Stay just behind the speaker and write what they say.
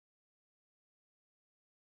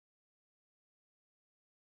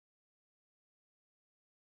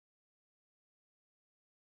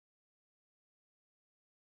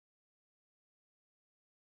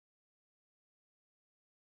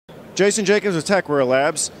Jason Jacobs with TechWare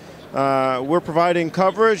Labs. We're providing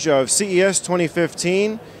coverage of CES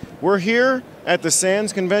 2015. We're here at the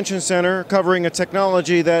Sands Convention Center covering a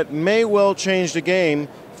technology that may well change the game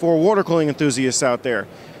for water cooling enthusiasts out there.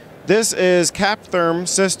 This is Captherm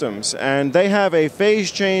Systems, and they have a phase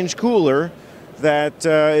change cooler that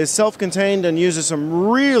is self-contained and uses some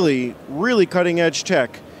really cutting-edge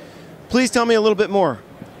tech. Please tell me a little bit more.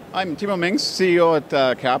 I'm Timo Minks, CEO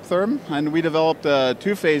at Captherm, and we developed a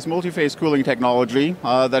two-phase, multi-phase cooling technology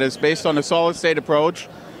that is based on a solid-state approach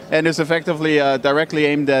and is effectively directly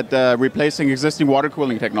aimed at replacing existing water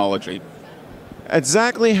cooling technology.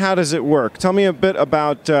 Exactly how does it work? Tell me a bit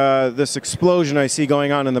about this explosion I see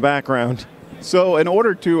going on in the background. So in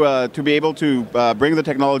order to be able to bring the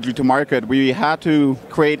technology to market, we had to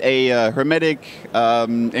create a hermetic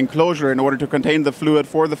enclosure in order to contain the fluid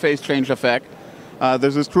for the phase change effect.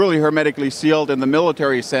 This is truly hermetically sealed in the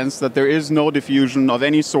military sense that there is no diffusion of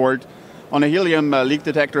any sort. On a helium leak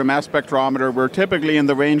detector mass spectrometer, we're typically in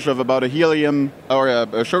the range of about a helium or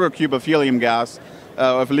a sugar cube of helium gas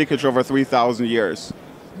of leakage over 3,000 years.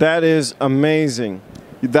 That is amazing.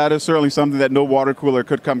 That is certainly something that no water cooler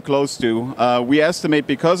could come close to. We estimate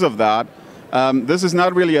because of that, this is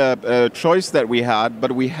not really a choice that we had,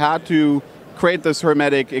 but we had to create this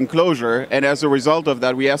hermetic enclosure, and as a result of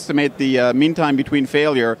that, we estimate the mean time between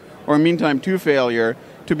failure, or mean time to failure,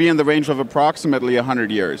 to be in the range of approximately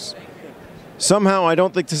 100 years. Somehow, I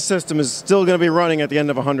don't think the system is still going to be running at the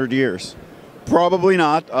end of 100 years. Probably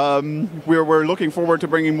not. We're looking forward to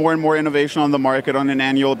bringing more and more innovation on the market on an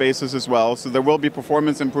annual basis as well, so there will be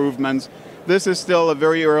performance improvements. This is still a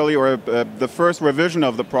very early, or the first revision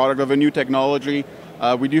of the product of a new technology.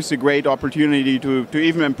 We do see great opportunity to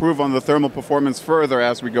even improve on the thermal performance further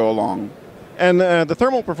as we go along. And the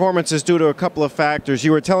thermal performance is due to a couple of factors.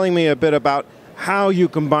 You were telling me a bit about how you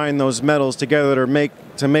combine those metals together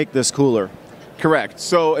to make this cooler. Correct.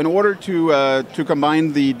 So in order to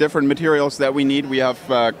combine the different materials that we need, we have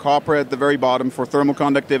copper at the very bottom for thermal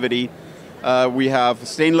conductivity. We have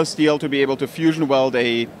stainless steel to be able to fusion weld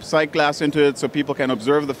a sight glass into it so people can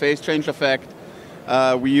observe the phase change effect.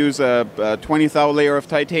 We use a 20 thou layer of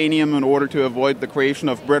titanium in order to avoid the creation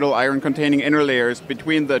of brittle iron-containing inner layers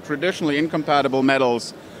between the traditionally incompatible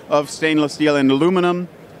metals of stainless steel and aluminum.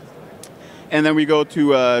 And then we go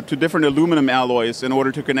to different aluminum alloys in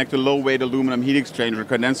order to connect a low-weight aluminum heat exchanger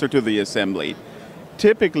condenser to the assembly.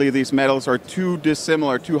 Typically, these metals are too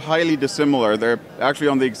dissimilar, too highly dissimilar. They're actually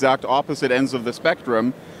on the exact opposite ends of the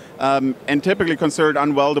spectrum, and typically considered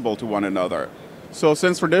unweldable to one another. So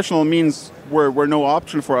since traditional means were no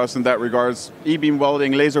option for us in that regards, e-beam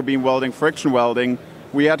welding, laser beam welding, friction welding,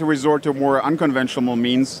 we had to resort to more unconventional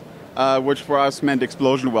means, which for us meant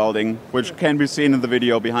explosion welding, which can be seen in the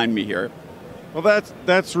video behind me here. Well,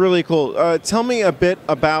 that's really cool. Tell me a bit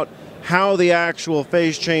about how the actual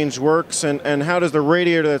phase change works and how does the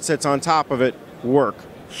radiator that sits on top of it work?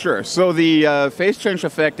 Sure. So the phase change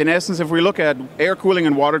effect, in essence, if we look at air cooling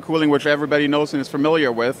and water cooling, which everybody knows and is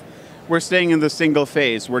familiar with, we're staying in the single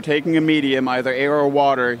phase. We're taking a medium, either air or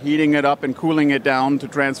water, heating it up and cooling it down to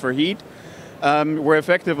transfer heat. We're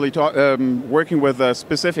effectively working with a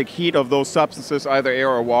specific heat of those substances, either air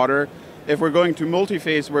or water. If we're going to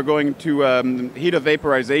multi-phase, we're going to heat of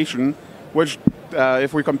vaporization, which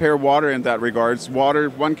if we compare water in that regards, water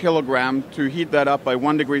 1 kilogram to heat that up by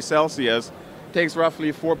 1 degree Celsius takes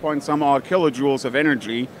roughly 4-point-some odd kilojoules of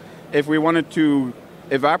energy. If we wanted to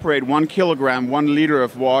evaporate 1 kilogram, 1 liter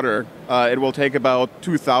of water, it will take about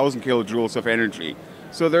 2,000 kilojoules of energy.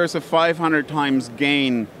 So there's a 500 times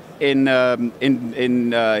gain in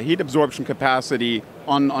heat absorption capacity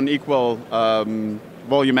on equal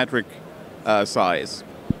volumetric size.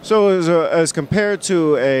 So as compared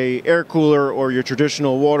to a air cooler or your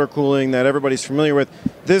traditional water cooling that everybody's familiar with,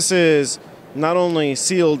 this is not only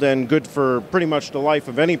sealed and good for pretty much the life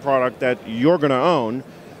of any product that you're going to own,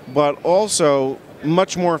 but also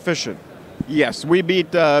much more efficient. Yes, we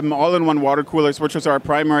beat all-in-one water coolers, which is our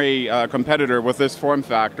primary competitor with this form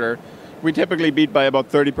factor. We typically beat by about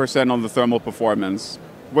 30% on the thermal performance,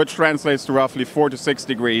 which translates to roughly 4 to 6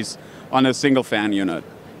 degrees on a single fan unit.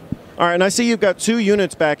 All right, and I see you've got two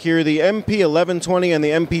units back here, the MP1120 and the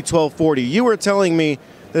MP1240. You were telling me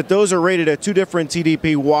that those are rated at 2 different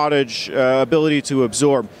TDP wattage ability to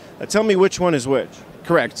absorb. Tell me which one is which.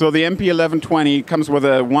 Correct. So the MP1120 comes with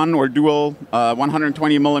a one or dual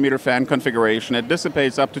 120 millimeter fan configuration. It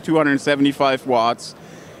dissipates up to 275 watts.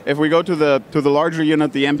 If we go to the larger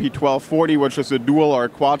unit, the MP1240, which is a dual or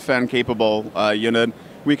quad fan capable unit,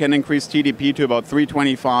 we can increase TDP to about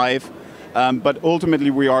 325. But ultimately,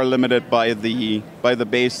 we are limited by the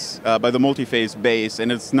multi-phase base,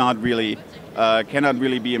 and it's not really cannot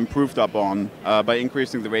really be improved upon by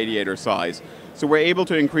increasing the radiator size. So we're able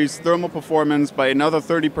to increase thermal performance by another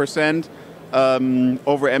 30%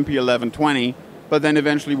 over MP1120, but then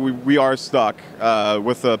eventually we are stuck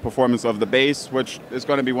with the performance of the base, which is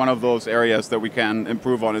going to be one of those areas that we can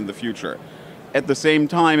improve on in the future. At the same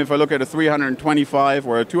time, if I look at a 325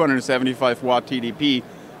 or a 275 watt TDP,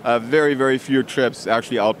 very, very few chips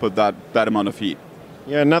actually output that amount of heat.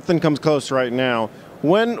 Yeah, nothing comes close right now.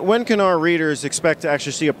 When can our readers expect to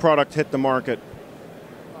actually see a product hit the market?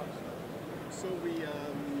 So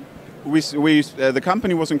the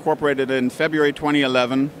company was incorporated in February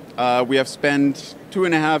 2011. We have spent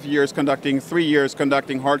 2.5 years conducting, 3 years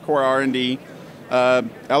conducting hardcore R&D,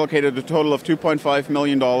 allocated a total of $2.5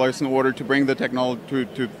 million in order to bring the technology,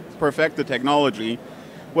 to perfect the technology.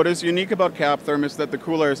 What is unique about Captherm is that the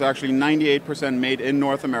cooler is actually 98% made in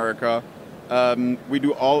North America. We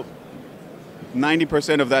do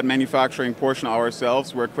 90% of that manufacturing portion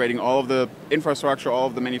ourselves. We're creating all of the infrastructure, all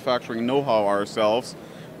of the manufacturing know-how ourselves,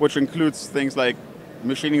 which includes things like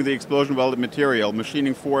machining the explosion welded material,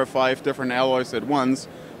 machining 4 or 5 different alloys at once,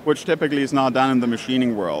 which typically is not done in the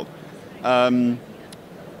machining world. We're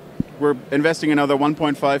investing another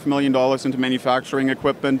 $1.5 million into manufacturing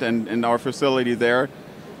equipment and our facility there.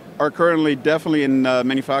 Are currently definitely in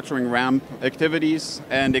manufacturing ramp activities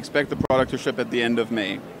and expect the product to ship at the end of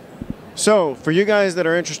May. So, for you guys that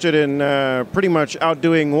are interested in pretty much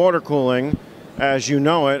outdoing water cooling, as you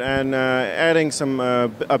know it, and adding some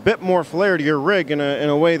a bit more flair to your rig in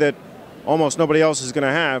a way that almost nobody else is going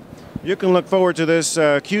to have, you can look forward to this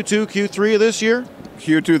Q2, Q3 of this year?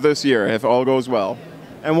 Q2 this year, if all goes well.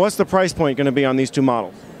 And what's the price point going to be on these two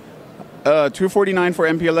models? $249 for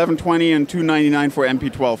MP1120 and $299 for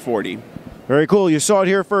MP1240. Very cool. You saw it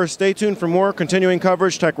here first. Stay tuned for more continuing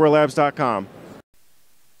coverage, techworldlabs.com.